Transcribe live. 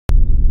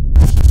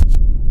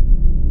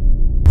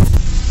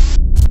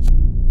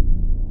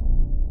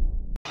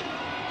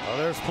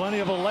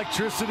of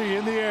electricity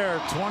in the air.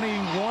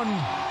 21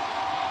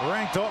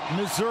 ranked up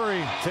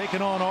Missouri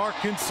taking on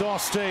Arkansas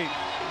State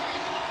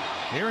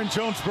here in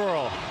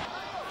Jonesboro.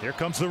 Here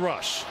comes the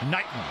rush.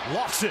 Knighton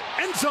lofts it,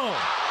 end zone.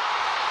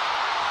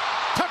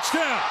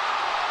 Touchdown.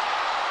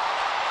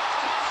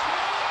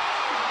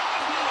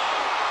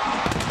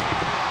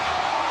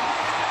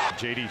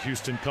 J.D.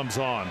 Houston comes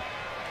on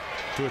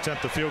to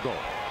attempt the field goal.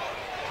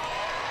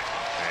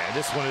 And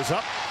this one is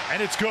up,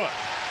 and it's good.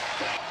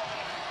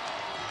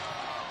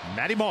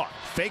 Maty Mauk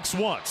fakes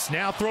once,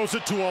 now throws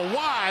it to a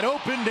wide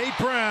open Nate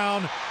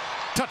Brown.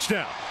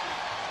 Touchdown.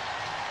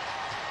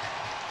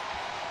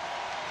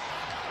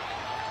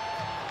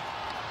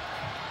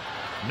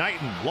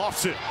 Knighton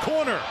lofts it,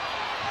 corner.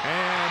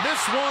 And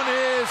this one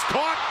is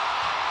caught.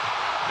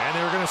 And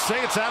they were going to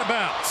say it's out of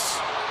bounds.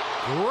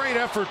 Great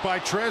effort by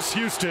Trez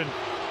Houston.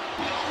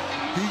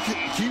 He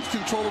keeps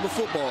control of the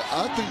football.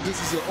 I think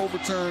this is an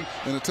overturn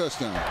and a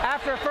touchdown.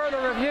 After further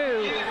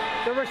review,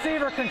 the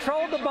receiver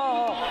controlled the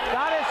ball,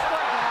 got his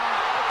foot down.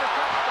 It's a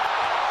touchdown.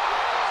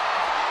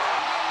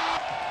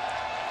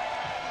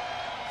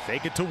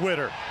 Fake it to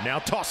Witter. Now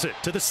toss it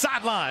to the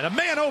sideline. A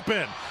man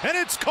open, and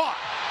it's caught.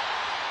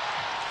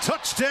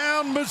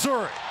 Touchdown,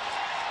 Missouri.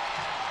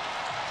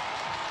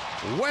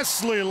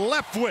 Wesley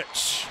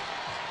Leftwich.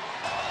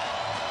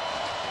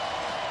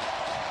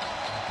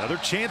 Another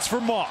chance for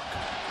Mauk.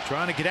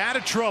 Trying to get out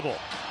of trouble.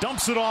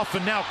 Dumps it off,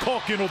 and now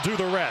Culkin will do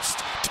the rest.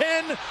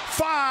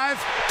 10-5,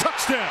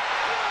 touchdown.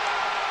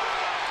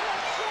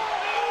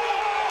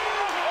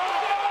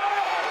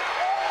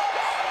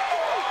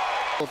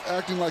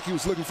 Acting like he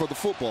was looking for the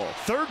football.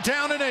 3rd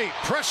down and 8.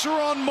 Pressure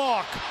on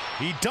Mauk.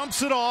 He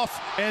dumps it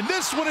off, and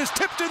this one is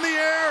tipped in the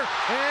air.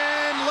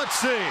 And let's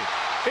see.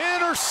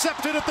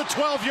 Intercepted at the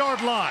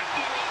 12-yard line.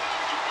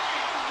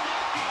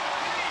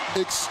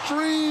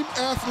 Extreme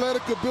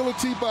athletic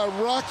ability by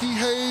Rocky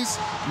Hayes.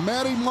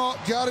 Maty Mauk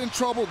got in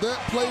trouble. That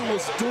play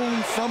was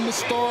doomed from the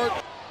start.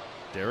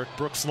 Derek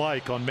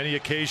Brooks-like on many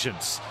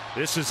occasions.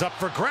 This is up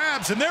for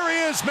grabs, and there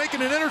he is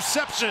making an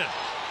interception.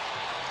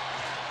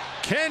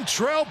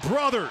 Kentrell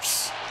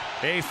Brothers,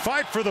 a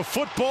fight for the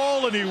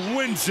football, and he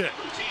wins it.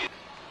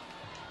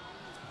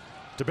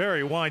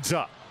 DeBerry winds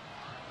up.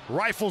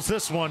 Rifles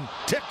this one,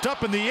 tipped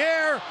up in the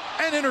air,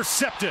 and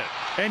intercepted.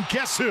 And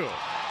guess who?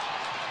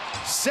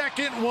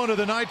 Second one of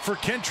the night for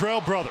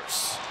Kentrell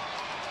Brothers.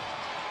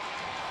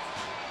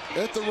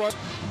 At the right.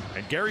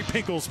 And Gary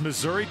Pinkel's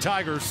Missouri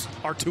Tigers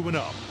are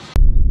 2-0.